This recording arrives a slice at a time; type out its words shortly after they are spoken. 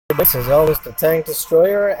This is always the tank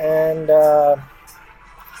destroyer, and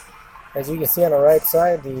as you can see on the right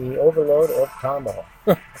side, the overload of PRAMO.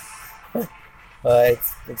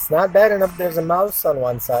 It's not bad enough. There's a mouse on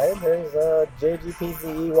one side. There's a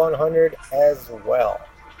JGPZE 100 as well.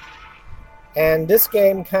 And this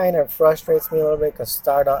game kind of frustrates me a little bit because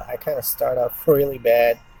I kind of start off really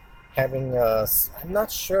bad. I'm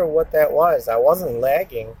not sure what that was. I wasn't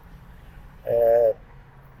lagging.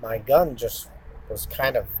 My gun just was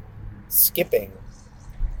kind of skipping.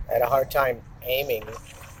 I had a hard time aiming,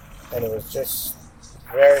 and it was just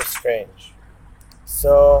very strange.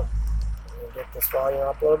 So let me get this volume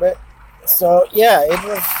up a little bit. So yeah, it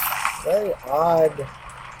was very odd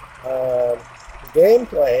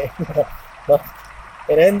gameplay, but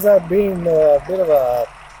it ends up being a bit of a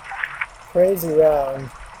crazy round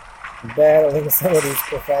battling some of these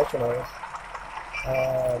professionals.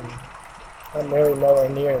 I'm really nowhere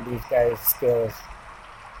near these guys' skills.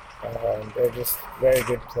 They're just very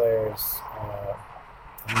good players.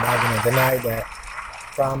 I'm not going to deny that.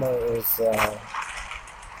 PRAMO is,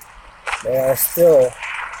 they are still,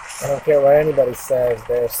 I don't care what anybody says,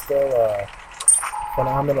 they're still a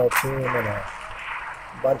phenomenal team and a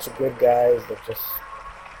bunch of good guys that just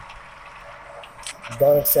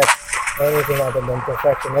don't accept anything other than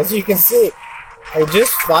perfection. As you can see, I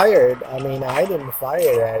just fired. I mean, I didn't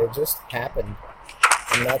fire that. It just happened.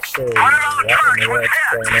 I'm not sure what in the world's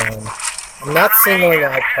going on. I'm not singling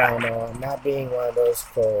out PRAMO. I'm not being one of those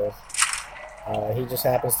trolls. He just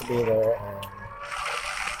happens to be there, and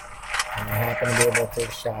I happen to be able to take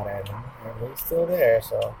a shot at him. And he's still there,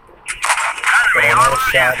 so. But another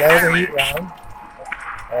shot. That was a heat round.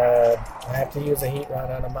 I have to use a heat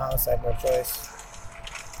round on the mouse. I have no choice.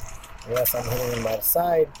 Unless I'm hitting him by the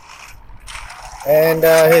side. And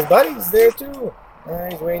his buddy's there too.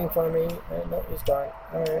 He's waiting for me. No, he's gone.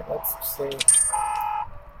 Alright, let's see.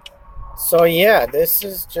 So yeah, this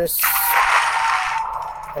is just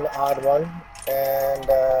an odd one. And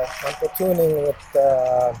I'm platooning with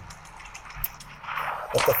the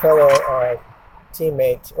fellow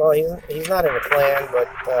teammate. Well, he's not in the clan, but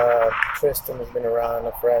Tristan has been around,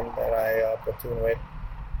 a friend that I platoon with.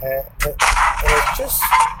 And it's just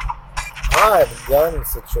odd gun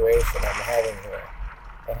situation I'm having here.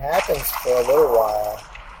 It happens for a little while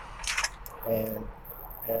and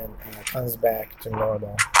comes back to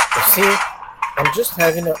normal. You see, I'm just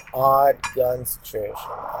having an odd gun situation.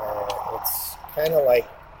 It's kind of like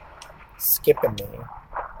skipping me.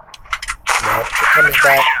 But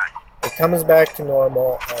it comes back to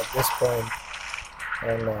normal at this point,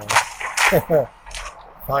 and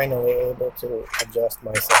finally able to adjust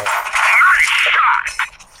myself.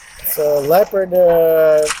 So Leopard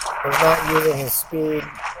is not using his speed,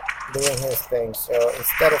 doing his thing. So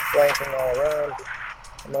instead of flanking all around,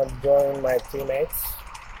 I'm going to join my teammates.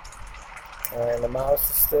 And the mouse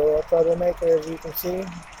is still a troublemaker, as you can see.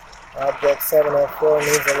 Object 704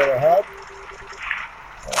 needs a little help,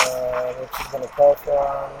 which is going to call for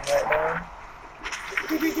on right now.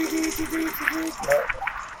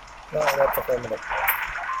 No, that's affirmative.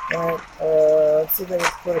 Alright, let's see if I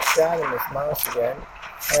can put a shot in this mouse again.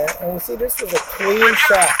 And you see, this was a clean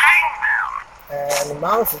shot. And the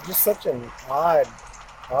mouse is just such an odd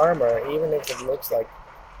armor, even if it looks like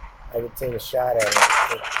I could take a shot at it. We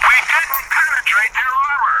didn't penetrate their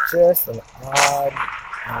armor. Just an odd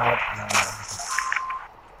armor.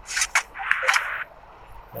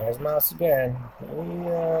 There's mouse again. He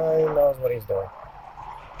knows what he's doing.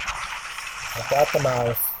 I've got the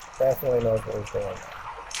mouse. Definitely knows what he's doing.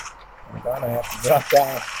 I'm gonna have to drop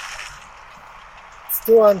down.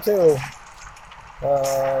 2-on-2.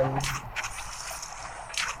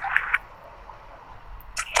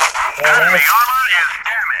 Enemy armor is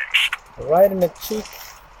damaged. Right in the cheek.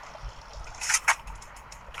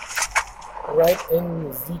 Right in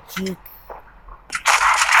the cheek.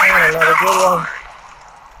 And another good one.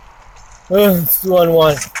 It's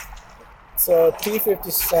 2-on-1. So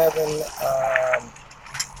T-57.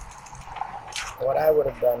 What I would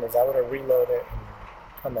have done is I would have reloaded and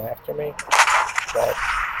come after me. But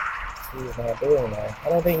he's not doing that. I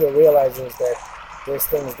don't think he realizes that this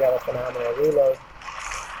thing's got a phenomenal reload.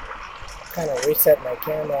 Kind of reset my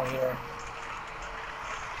camo here.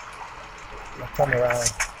 I'll come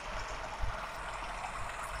around.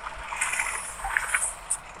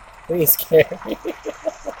 Please carry.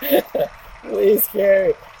 Please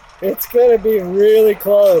carry. It's gonna be really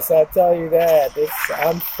close, I'll tell you that.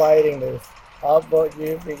 I'm fighting this. I'll vote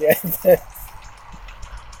you if you get this.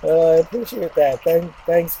 I appreciate that.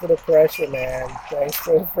 Thanks for the pressure, man. Thanks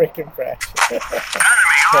for the freaking pressure.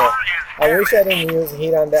 I wish I didn't use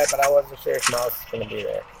heat on that, but I wasn't sure if mouse was going to be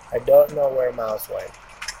there. I don't know where mouse went.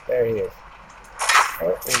 There he is.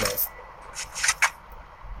 Oh, he missed.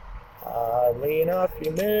 Oddly enough, he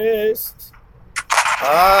missed.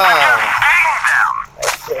 Ah! I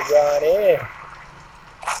should have gone in.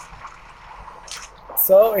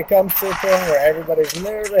 So it comes to a point where everybody's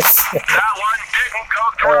nervous. That one didn't go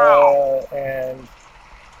through. And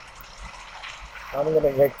I'm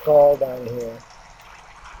gonna get called on here.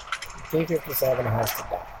 T-57 has to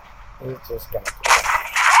die. He's just got to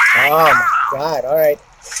die. Oh my god, alright.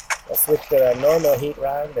 Let's switch to a normal heat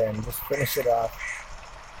round and just finish it off.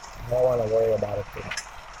 I don't want to worry about it too much.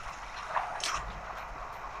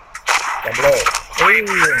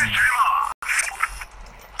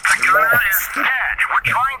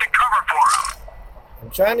 I'm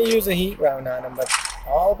trying to use a heat round on him, but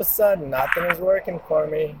all of a sudden, nothing is working for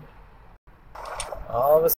me.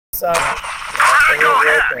 All of a sudden, nothing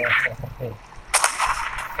is working.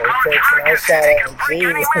 So he takes a nice shot at him.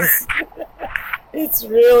 Jesus. It's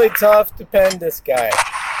really tough to pen this guy.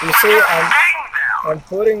 You see, I'm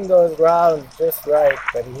putting those rounds just right,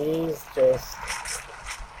 but he's just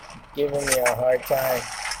giving me a hard time.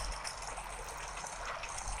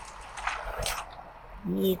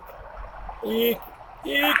 Eek, eek,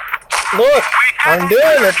 eek. Look, I'm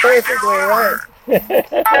doing it perfectly right.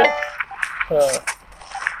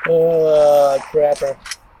 Oh, crapper.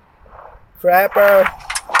 Crapper.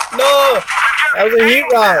 No! That was a heat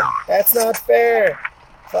round. That's not fair.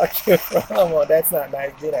 Fuck you, PRAMO. That's not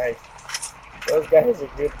nice. Be nice. Those guys are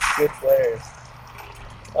good players.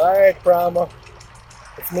 Alright, PRAMO.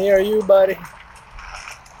 It's me or you, buddy.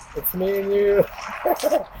 It's me and you.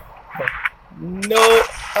 No.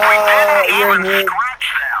 You're a noob.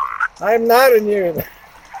 I'm not a noob.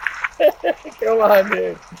 Come on,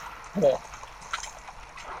 dude.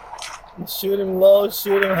 Shoot him low,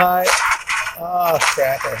 shoot him high. Oh,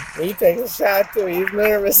 cracker. He takes a shot too. He's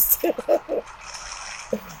nervous.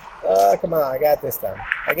 Oh, come on. I got this time.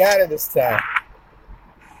 I got it this time.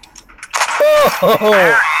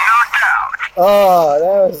 Oh! Oh,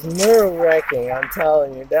 that was nerve-wracking. I'm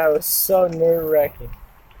telling you. That was so nerve-wracking.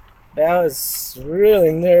 That was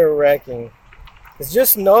really nerve-wracking. It's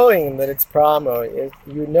just knowing that it's PRAMO.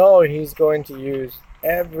 You know he's going to use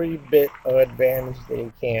every bit of advantage that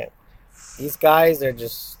he can. These guys are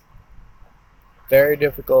just very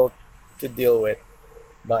difficult to deal with.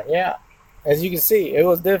 But yeah, as you can see, it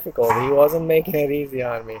was difficult. He wasn't making it easy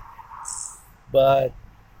on me. But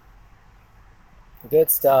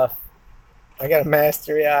good stuff. I got a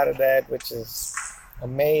mastery out of that, which is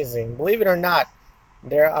amazing. Believe it or not,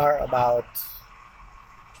 there are about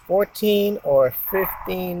 14 or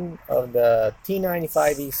 15 of the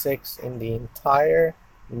T95E6 in the entire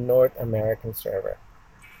North American server.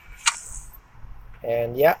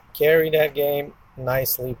 And yeah, carried that game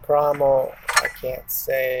nicely. PRAMO, I can't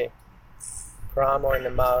say PRAMO in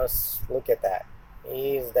the mouse. Look at that.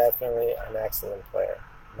 He's definitely an excellent player.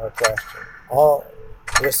 No question. All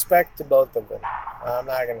respect to both of them. I'm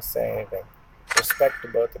not going to say anything. Respect to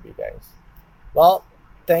both of you guys. Well,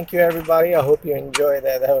 thank you everybody. I hope you enjoyed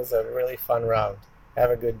that. That was a really fun round.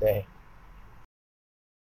 Have a good day.